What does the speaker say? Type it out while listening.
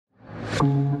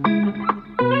Righto,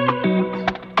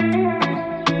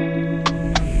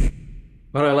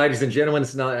 ladies and gentlemen,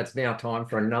 it's now time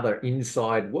for another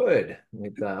Inside Word.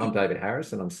 I'm David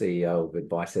Harris, and I'm CEO of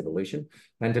Advice Evolution.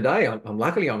 And today,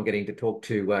 I'm getting to talk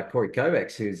to Corey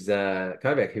Kovac, who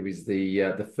is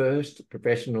the first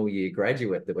professional year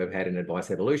graduate that we've had in Advice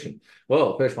Evolution.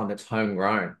 Well, first one that's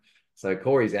homegrown. So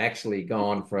Corey's actually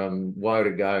gone from woe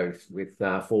to go with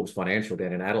Forbes Financial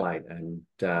down in Adelaide, and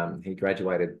he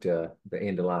graduated the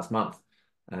end of last month.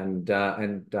 And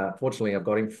fortunately, I've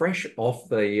got him fresh off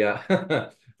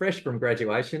the fresh from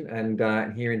graduation and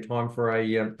here in time for a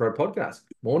podcast.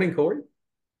 Morning, Corey.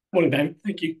 Morning, David.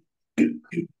 Thank you.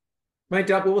 Mate,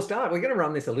 we'll start. We're going to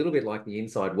run this a little bit like the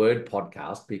Inside Word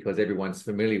podcast because everyone's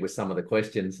familiar with some of the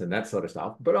questions and that sort of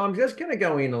stuff. But I'm just going to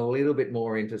go in a little bit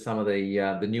more into some of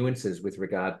the nuances with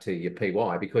regard to your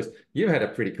PY, because you had a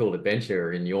pretty cool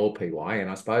adventure in your PY, and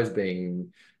I suppose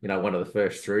being one of the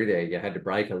first through there, you had to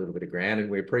break a little bit of ground, and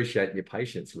we appreciate your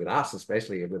patience with us,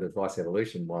 especially with Advice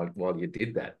Evolution, while you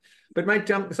did that. But mate,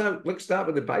 so let's start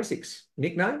with the basics.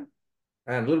 Nickname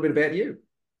and a little bit about you.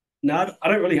 No, I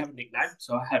don't really have a nickname.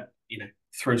 So I had,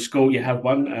 through school, you have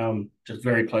one, just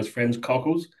very close friends,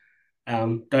 Cockles.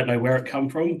 Don't know where it come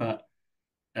from, but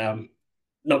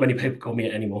not many people call me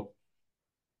it anymore.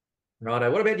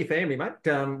 Righto. What about your family, mate?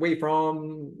 Where you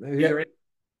from? Who's Yep. around?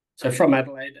 So from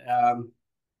Adelaide,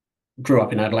 grew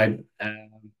up in Adelaide.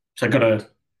 So I got a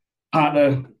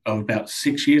partner of about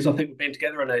 6 years, I think we've been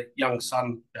together, and a young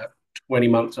son, about 20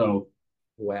 months old.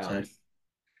 Wow.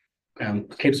 So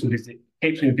keeps me busy.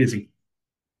 Keeps me busy.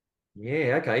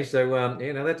 Yeah, okay. So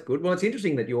that's good. Well, it's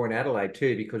interesting that you're in Adelaide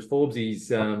too, because Forbes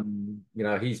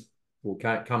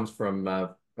comes from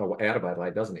out of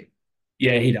Adelaide, doesn't he?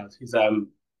 Yeah, he does. He's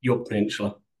York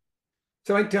Peninsula.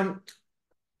 So going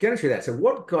through that. So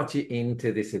what got you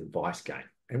into this advice game?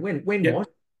 And when Yeah.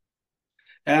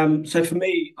 was So for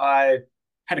me, I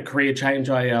had a career change.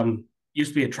 I used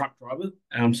to be a truck driver,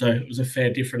 so it was a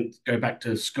fair difference. Go back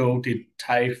to school, did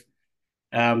TAFE,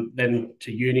 then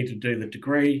to uni to do the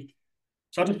degree.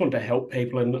 So I just wanted to help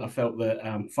people, and I felt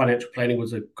that financial planning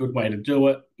was a good way to do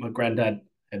it. My granddad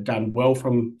had done well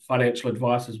from financial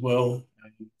advice as well,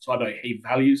 so I know he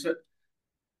values it.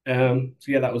 So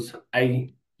yeah, that was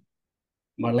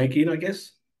my leg in, I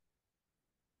guess.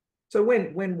 so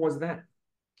when was that?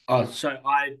 Oh, so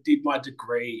I did my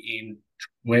degree in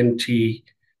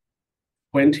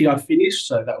 2020. I finished,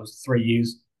 so that was 3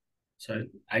 years. So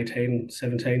 18,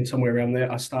 17, somewhere around there,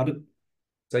 I started.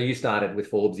 So you started with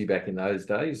Forbesy back in those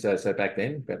days. So back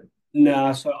then, but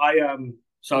No, so I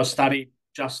studied,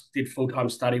 just did full-time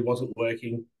study, wasn't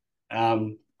working.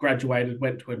 Graduated,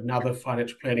 went to another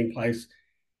financial planning place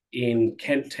in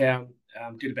Kent Town,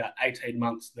 did about 18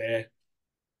 months there,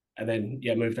 and then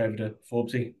yeah, moved over to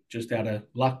Forbesy, just out of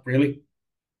luck, really.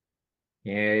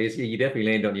 yeah, you definitely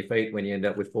land on your feet when you end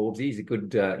up with Forbes. He's a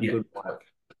Yeah. good bloke.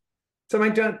 So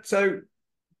mate,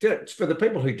 just for the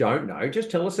people who don't know, just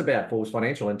tell us about Forbes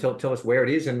Financial and tell us where it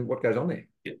is and what goes on there.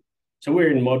 Yeah. So we're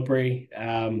in Modbury.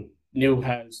 Neil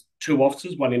has two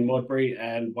offices, one in Modbury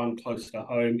and one closer to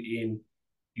home in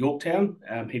Yorktown.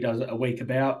 He does it a week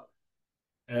about.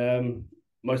 Um,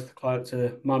 Most of the clients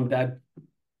are mum, dad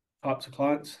types of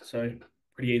clients, so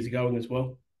pretty easy going as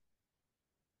well.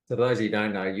 So for those of you who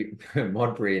don't know,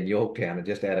 Modbury and Yorktown are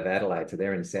just out of Adelaide, so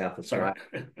they're in South Sorry.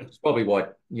 Australia. It's probably why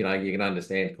you can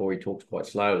understand Corey talks quite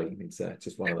slowly. It's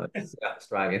just one of those South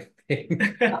Australian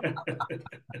things.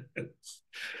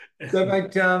 So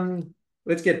mate,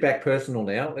 let's get back personal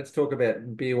now. Let's talk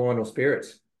about beer, wine, or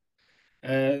spirits.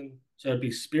 So it'd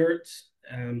be spirits.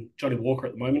 Johnny Walker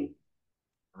at the moment.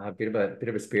 A bit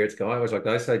of a spirits guy. I always like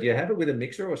those. So do you have it with a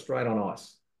mixer or straight on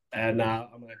ice? And I'm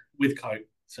with Coke,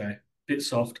 so a bit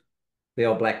soft. The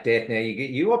old Black Death. Now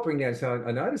you opting down. So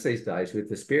I notice these days with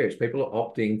the spirits, people are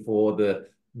opting for the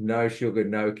no sugar,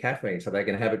 no caffeine, so they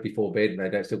can have it before bed and they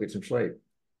don't still get some sleep.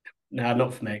 No,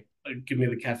 not for me. Give me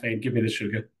the caffeine, give me the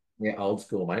sugar. Yeah, old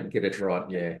school, mate. Get it right.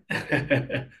 Yeah.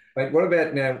 Mate, what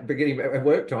about now, beginning at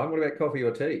work time? What about coffee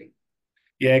or tea?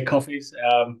 Yeah, coffees.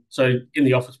 So in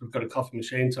the office, we've got a coffee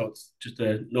machine, so it's just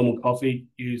a normal coffee.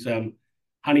 Use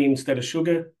honey instead of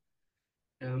sugar.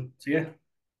 So yeah,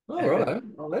 Oh, right.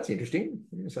 Oh, that's interesting.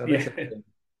 Yeah, so that's yeah.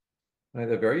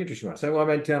 a very interesting one. So, I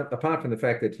mean, apart from the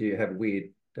fact that you have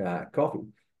weird coffee,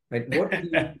 mate,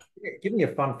 give me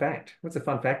a fun fact. What's a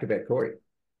fun fact about Corey?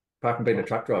 Apart from being a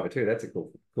truck driver too, that's a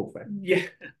cool fact. Yeah.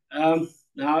 No,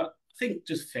 I think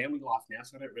just family life now.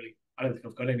 So I don't think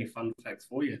I've got any fun facts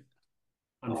for you,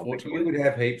 Oh, but you would unfortunately.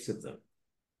 have heaps of them.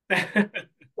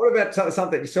 What about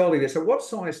something solely there? So, what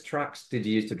size trucks did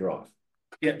you used to drive?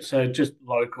 Yep. So just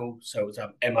local. So it's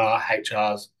MR,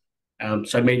 HRs,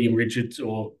 So medium rigids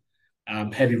or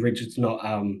heavy rigids, not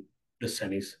the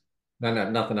semis. No, no,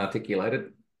 nothing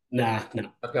articulated. Nah, nah,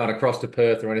 Not going across to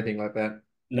Perth or anything like that.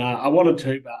 nah. I wanted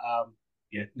to, but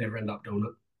yeah, never end up doing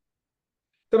it.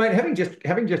 So, mate,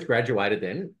 having just graduated,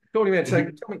 then talking about, so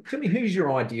Mhm. tell me who's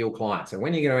your ideal client. So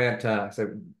when you go out,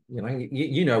 so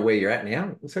you know where you're at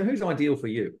now. So who's ideal for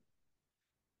you?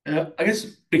 I guess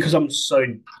because I'm so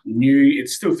new,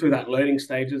 it's still through that learning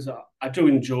stages. I do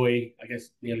enjoy, I guess,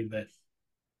 nearly the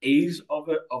ease of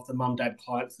it, of the mum dad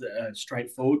clients that are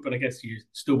straightforward. But I guess you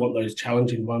still want those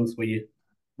challenging ones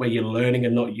where you're learning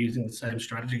and not using the same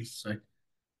strategies. So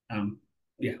um,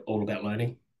 yeah, all about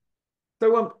learning.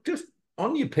 So just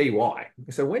on your PY.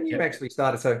 So when you Yep. actually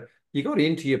started, so you got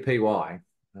into your PY.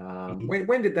 Mhm.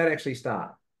 When did that actually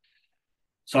start?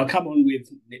 So I come on with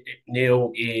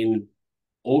Neil in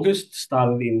August,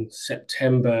 started in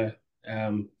September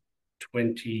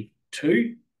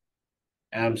 22.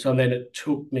 So then it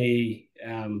took me,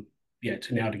 yeah,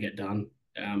 to now to get done.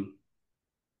 Um,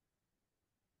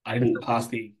 I didn't pass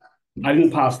the, I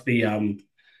didn't pass the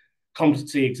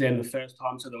competency exam the first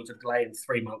time, so there was a delay in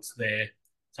 3 months there.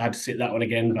 So I had to sit that one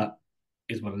again, but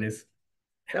is what it is.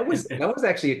 That was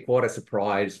actually quite a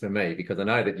surprise for me because I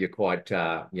know that you're quite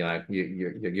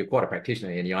you're quite a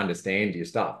practitioner and you understand your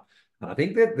stuff. And I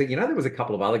think that there was a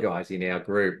couple of other guys in our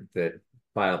group that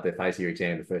failed their face year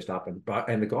exam the first up,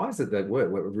 and the guys that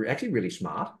were actually really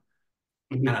smart.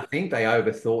 And I Mhm. think they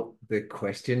overthought the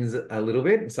questions a little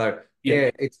bit. So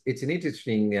Yeah, yeah, it's an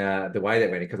interesting the way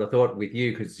that went because I thought with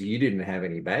you because you didn't have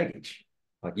any baggage,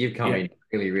 like you've come yeah.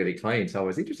 in really clean. So it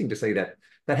was interesting to see that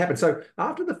happen. So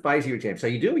after the phase year exam, so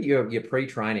you do your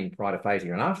pre-training prior to phase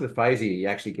year, and after the phase year, you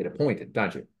actually get appointed,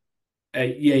 don't you? Yeah,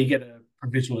 you get a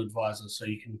provisional advisor, so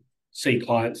you can see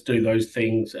clients do those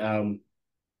things,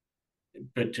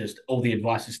 but just all the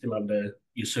advice is still under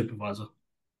your supervisor.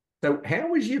 So how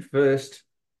was your first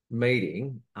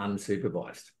meeting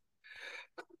unsupervised?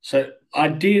 So I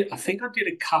think I did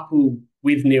a couple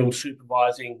with Neil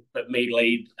supervising, but me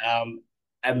lead.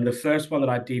 And the first one that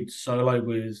I did solo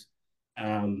was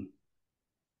um,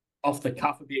 off the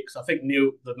cuff a bit because I think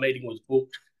Neil, the meeting was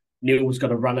booked. Neil was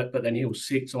going to run it, but then he was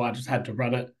sick, so I just had to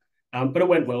run it. But it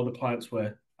went well.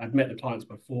 I'd met the clients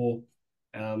before.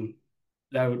 Um,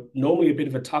 they were normally a bit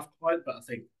of a tough client, but I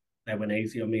think they went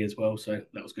easy on me as well, so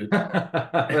that was good.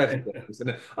 That's good, isn't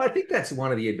it? I think that's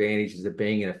one of the advantages of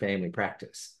being in a family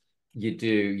practice. You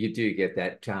do get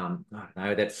that I don't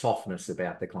know, that softness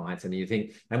about the clients, and you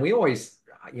think, and we always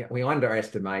we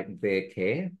underestimate their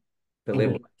care, the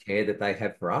level of Mhm. care that they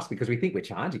have for us, because we think we're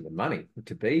charging them money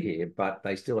to be here, but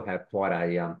they still have quite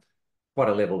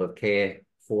a level of care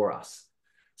for us.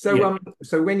 So Yeah.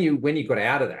 so when you got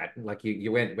out of that, like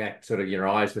you went back, sort of your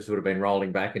eyes were sort of been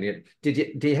rolling back, and do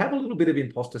you have a little bit of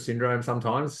imposter syndrome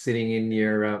sometimes sitting in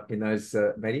your in those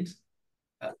meetings?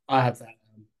 I have that.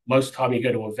 Most of the time you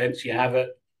go to events, you have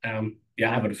it.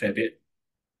 Yeah, I have it a fair bit.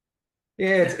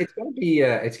 Yeah, it's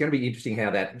going to be interesting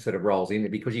how that sort of rolls in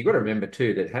because you've got to remember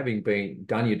too that having been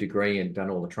done your degree and done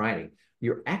all the training,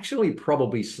 you're actually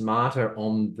probably smarter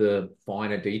on the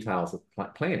finer details of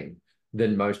planning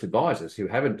than most advisors who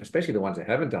haven't, especially the ones that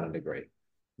haven't done a degree.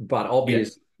 But Yeah,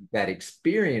 obviously, that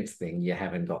experience thing you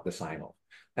haven't got the same of.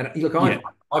 And look, I yeah,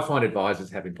 I find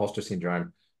advisors have imposter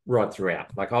syndrome right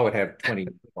throughout. Like I would have 20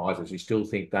 advisors who still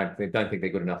don't think they're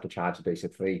good enough to charge a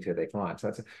decent fee to their clients.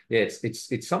 So yeah,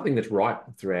 it's something that's right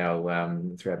through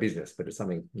our business, but it's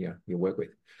something you work with.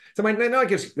 So I mean, now I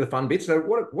guess the fun bit. So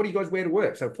what do you guys wear to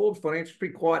work? So Forbes Financial is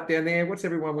pretty quiet down there. What's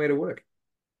everyone wear to work?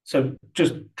 so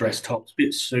just dress tops,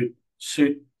 bit suit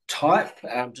type,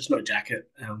 just no jacket.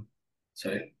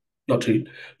 So not too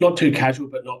not too casual,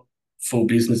 but not full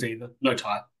business either. No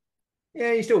tie.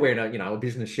 Yeah, you're still wearing a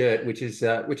business shirt, which is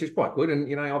quite good,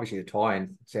 and obviously the tie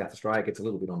in South Australia gets a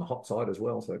little bit on the hot side as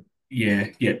well. So Yeah,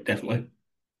 yeah, definitely.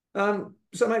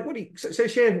 so mate, so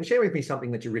share with me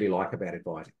something that you really like about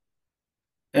advising.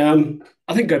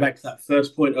 I think go back to that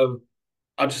first point of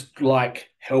I just like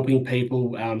helping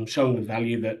people, showing the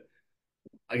value that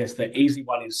I guess the easy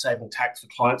one is saving tax for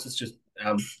clients. It's just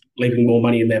leaving more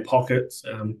money in their pockets.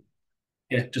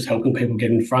 Yeah, just helping people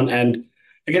get in front. And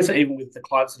I guess even with the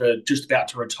clients that are just about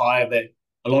to retire, that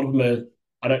a lot of them are,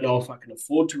 I don't know if I can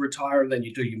afford to retire. And then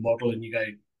you do your model and you go,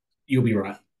 you'll be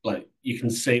right. Like you can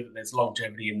see that there's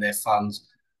longevity in their funds.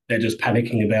 They're just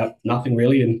panicking about nothing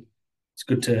really. And it's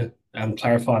good to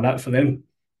clarify that for them.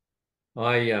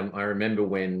 I remember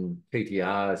when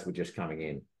PTRs were just coming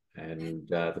in, and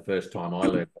the first time I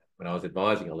learned when I was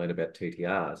advising, I learned about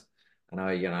TTRs. And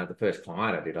the first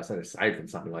client I did, I sort of saved them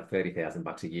something like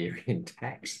 $30,000 a year in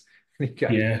tax. And you go,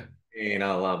 Yeah. and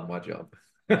I love my job.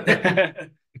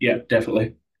 Yeah,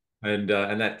 definitely. And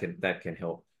that can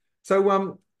help.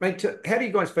 So mate, how do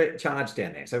you guys charge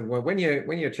down there? So when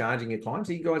you're charging your clients,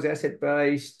 are you guys asset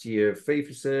based? You fee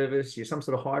for service? You're some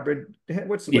sort of hybrid?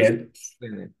 What's Yeah, in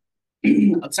there?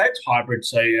 I'd say it's hybrid.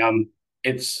 So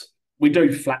it's we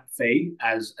do flat fee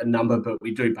as a number, but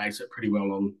we do base it pretty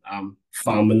well on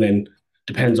FUM, and then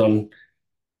depends on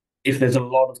if there's a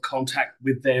lot of contact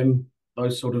with them,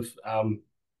 those sort of um,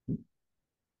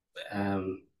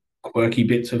 quirky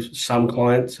bits of some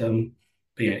clients. But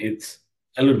yeah, it's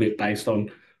a little bit based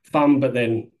on fun, but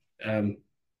then um,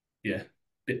 yeah,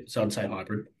 so I'd say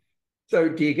hybrid. So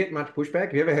do you get much pushback?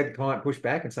 Have you ever had a client push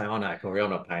back and say, "Oh no, Corey, I'm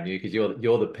not paying you because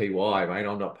you're the PY, mate.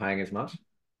 I'm not paying as much."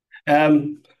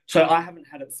 So I haven't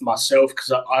had it for myself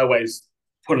because I always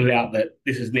put it out that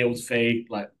this is Neil's fee.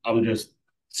 Like I'm just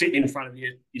sitting in front of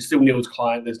you. You're still Neil's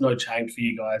client. There's no change for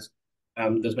you guys.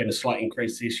 There's been a slight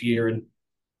increase this year, and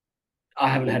I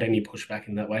haven't had any pushback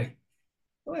in that way.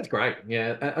 Well, that's great.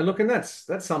 Yeah, and look, and that's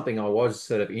something I was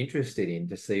sort of interested in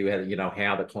to see whether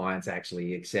how the clients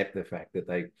actually accept the fact that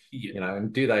they, Yeah.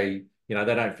 and do they,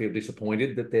 they don't feel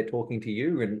disappointed that they're talking to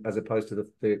you and as opposed to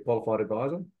the qualified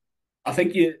advisor. I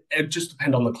think it just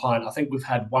depends on the client. I think we've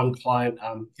had one client.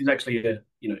 He's actually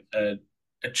a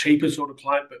cheaper sort of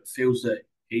client, but feels that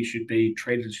he should be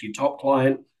treated as your top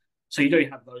client. So you do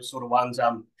have those sort of ones.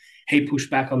 He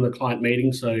pushed back on the client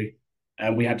meeting, so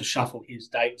we had to shuffle his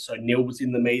date. So Neil was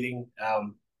in the meeting.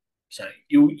 So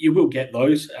you will get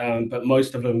those, but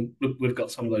most of them we've got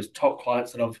some of those top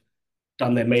clients that have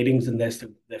done their meetings and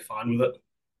they're fine with it.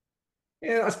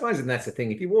 Yeah, I suppose, and that's the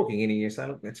thing. If you're walking in and you say,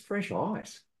 "Look, that's fresh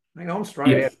eyes," I mean, I'm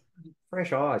straight Yeah, out,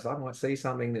 fresh eyes. I might see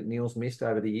something that Neil's missed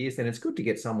over the years. Then it's good to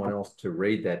get someone else to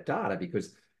read that data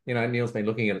because Neil's been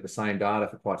looking at the same data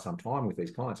for quite some time with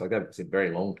these clients. Like they've said,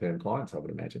 very long-term clients, I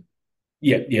would imagine.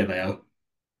 yeah, they are.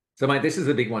 So, mate, this is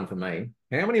a big one for me.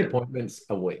 How many appointments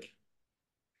a week?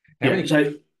 How Yeah, many?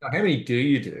 so How many do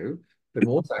you do? But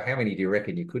more so, how many do you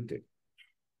reckon you could do?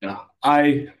 yeah,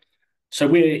 I So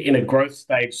we're in a growth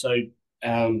stage. So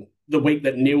the week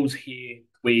that Neil's here,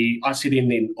 I sit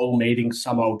in all meetings.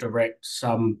 Some I'll direct,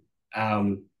 some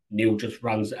Neil just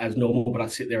runs as normal, but I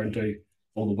sit there and do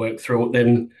all the work through it.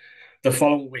 Then the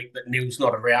following week that Neil's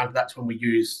not around, that's when we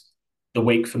use the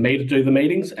week for me to do the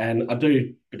meetings, and I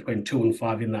do between 2 and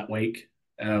 5 in that week.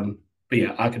 But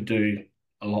yeah, I could do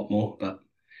a lot more, but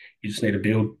you just need to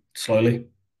build slowly.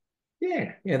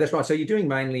 Yeah, yeah, that's right. So you're doing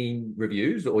mainly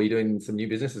reviews, or you're doing some new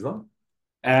business as well?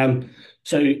 Um,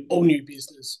 so all new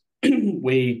business,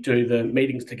 we do the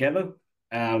meetings together.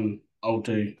 I'll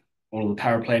do all of the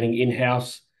power planning in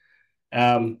house.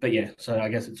 But yeah, so I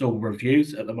guess it's all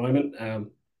reviews at the moment.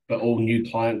 But all new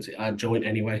clients are joint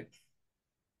anyway.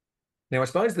 Now, I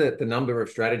suppose that the number of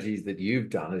strategies that you've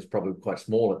done is probably quite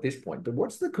small at this point, but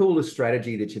what's the coolest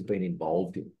strategy that you've been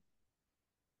involved in?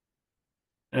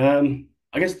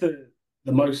 I guess the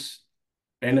most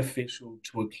beneficial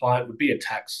to a client would be a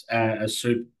tax a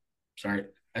soup, sorry,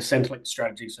 a Centrelink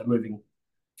strategy. So moving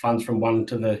funds from one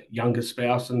to the younger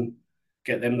spouse and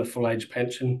get them the full age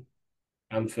pension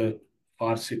for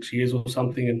 5 6 years or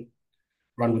something and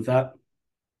run with that.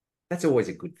 That's always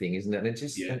a good thing, isn't it? And it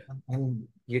just Yeah, and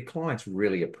your clients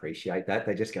really appreciate that.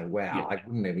 They just go, yeah, "Wow, I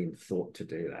wouldn't have even thought to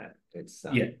do that."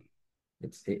 yeah,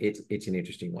 It's an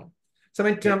interesting one. So,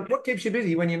 I mean, yeah, what keeps you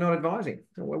busy when you're not advising?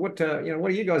 What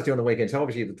do you guys do on the weekends?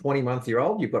 Obviously, the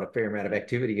 20-month-year-old, you've got a fair amount of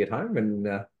activity at home, and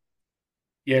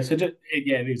yeah. So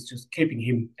yeah, it is just keeping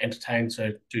him entertained.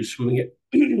 So do swimming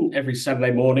it every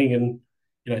Saturday morning,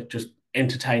 and just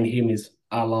entertain him is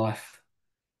our life.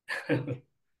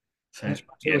 So that's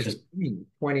right. yeah, Too, just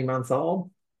 20 months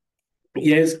old.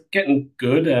 yeah, it's getting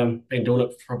good. Been doing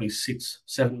it for probably 6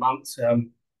 7 months.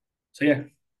 So yeah,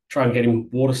 try and get him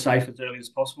water safe as early as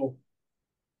possible.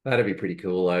 That'd be pretty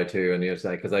cool though, too. And you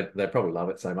say because they probably love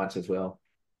it so much as well.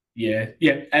 Yeah,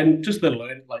 yeah, and just the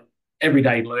like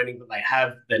everyday learning that they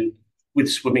have. Then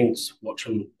with swimming, watch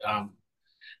them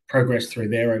progress through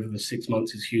there over the 6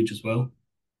 months is huge as well.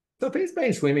 So if he's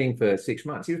been swimming for 6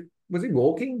 months, was he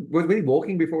walking? Was he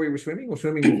walking before he was swimming, or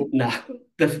swimming before? Nah,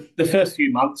 the first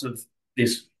few months of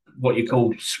this, what you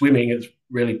call swimming, is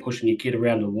really pushing your kid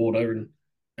around the water, and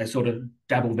they sort of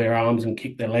dabble their arms and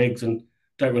kick their legs and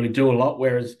don't really do a lot.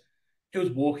 Whereas he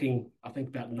was walking, I think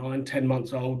about 9 10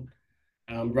 months old,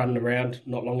 running around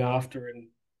not long after, and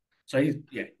so he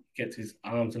gets his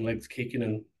arms and legs kicking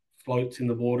and floats in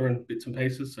the water and bits and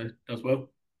pieces. So does well.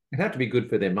 It'd have to be good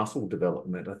for their muscle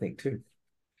development, I think, too.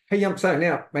 Hey, so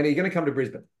now, mate, are you going to come to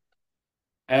Brisbane?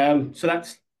 So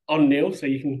that's on Neil, so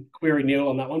you can query Neil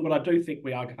on that one. But I do think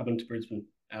we are coming to Brisbane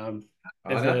I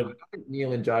There's know. a I think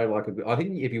Neil and Joe I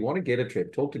think if you want to get a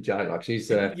trip, talk to Joe. Like she's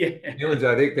Neil yeah, and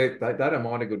Joe, they don't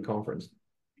mind a good conference.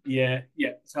 yeah.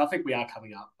 So I think we are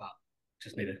coming up, but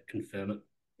just need to confirm it.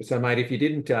 So, mate, if you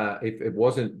didn't, if it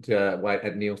wasn't wait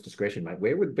at Neil's discretion, mate,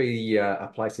 where would be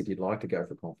a place that you'd like to go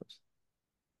for a conference?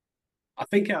 I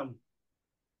think I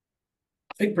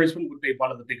think Brisbane would be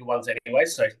one of the bigger ones anyway.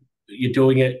 So you're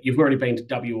doing it. You've already been to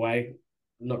WA.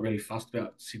 I'm not really fussed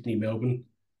about Sydney, Melbourne,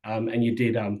 and you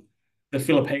did the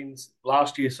Philippines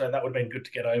last year, so that would have been good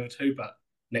to get over to. But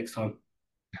next time,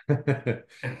 Yeah,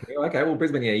 okay, well,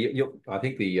 Brisbane, yeah, I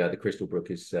think the Crystal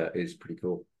Brook is pretty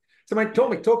cool. So, mate,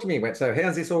 yeah, talk to me. So,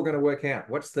 how's this all going to work out?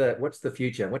 What's the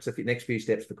future? What's the next few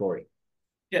steps for Corey?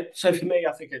 yeah. So for me,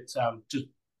 I think it's just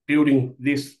building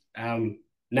this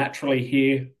naturally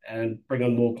here and bring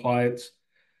on more clients.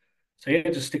 So yeah,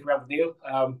 just stick around with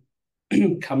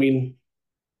Neil. Come in,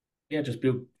 yeah, just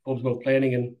build Forbes wealth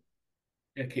planning and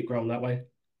yeah, keep growing that way.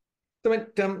 So,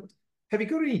 mate, have you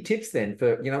got any tips then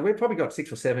for, we've probably got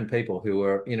 6 or 7 people who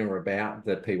are in or about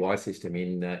the PY system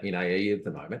in AE at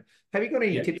the moment. Have you got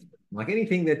any Yeah. tips, like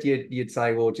anything that you'd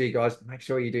say, well, gee, guys, make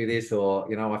sure you do this, or,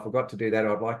 I forgot to do that,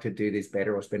 or I'd like to do this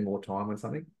better, or spend more time on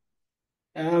something?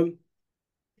 Um,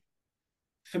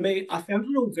 for me, I found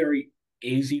it all very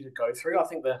easy to go through. I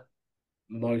think the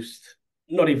most,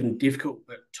 not even difficult,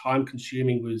 but time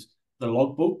consuming was the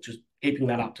logbook, just keeping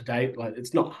that up to date. Like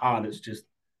it's not hard, it's just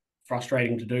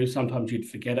frustrating to do. Sometimes you'd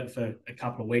forget it for a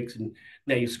couple of weeks and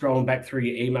now you're scrolling back through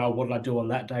your email. What did I do on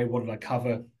that day? What did I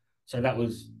cover? So that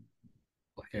was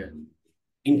like a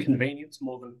inconvenience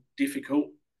more than difficult.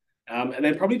 And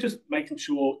then probably just making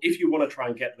sure if you want to try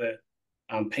and get the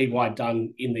PY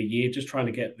done in the year, just trying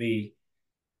to get the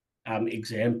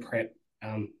exam prep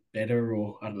better,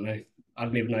 or I don't know. I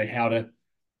don't even know how to.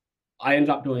 I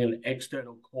ended up doing an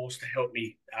external course to help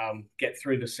me get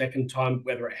through the second time.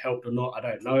 Whether it helped or not, I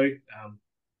don't know.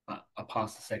 But I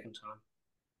passed the second time.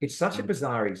 It's such a Um,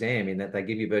 bizarre exam in that they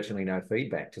give you virtually no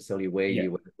feedback to tell you yeah,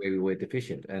 where you were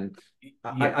deficient, and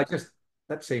yeah, I just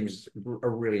that seems a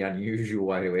really unusual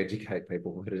way to educate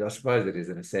people. But I suppose it is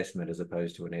an assessment as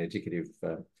opposed to an educative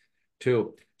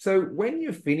tool. So when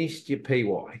you finished your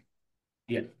PY,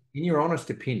 yeah. in your honest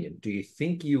opinion, do you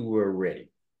think you were ready?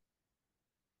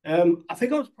 I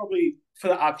think I was probably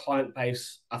for our client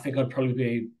base. I think I'd probably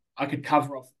be. I could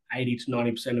cover off 80 to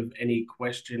 90% of any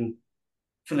question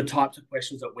for the types of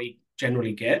questions that we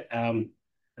generally get. And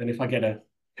if I get a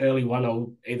early one,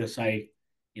 I'll either say,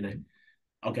 you know,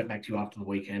 I'll get back to you after the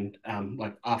weekend,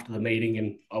 like after the meeting,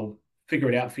 and I'll figure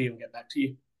it out for you and get back to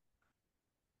you.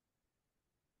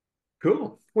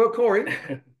 Cool. Well, Corey,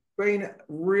 been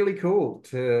really cool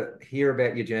to hear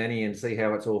about your journey and see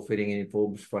how it's all fitting in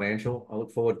Forbes Financial. I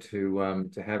look forward to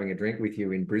having a drink with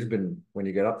you in Brisbane when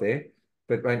you get up there.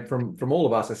 But mate, from all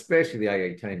of us, especially the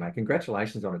AE team, mate,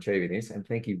 congratulations on achieving this, and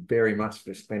thank you very much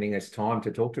for spending this time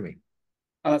to talk to me.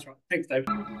 Oh, that's right. Thanks,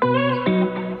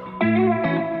 David.